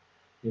තුල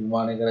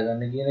නිර්මාණය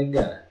කරගන්නේ කියන එක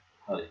ගැන.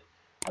 හරි.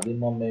 අදින්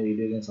මම මේ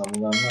වීඩියෝ එකෙන්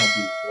සමුගන්න.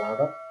 අපි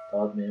ඉස්සරහට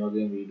තවත් මේ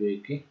වගේ වීඩියෝ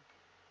එකකින්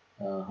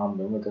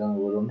හම්බෙමු. එතකන්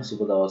ඔයගොල්ලන්ට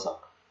සුබ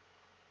දවසක්.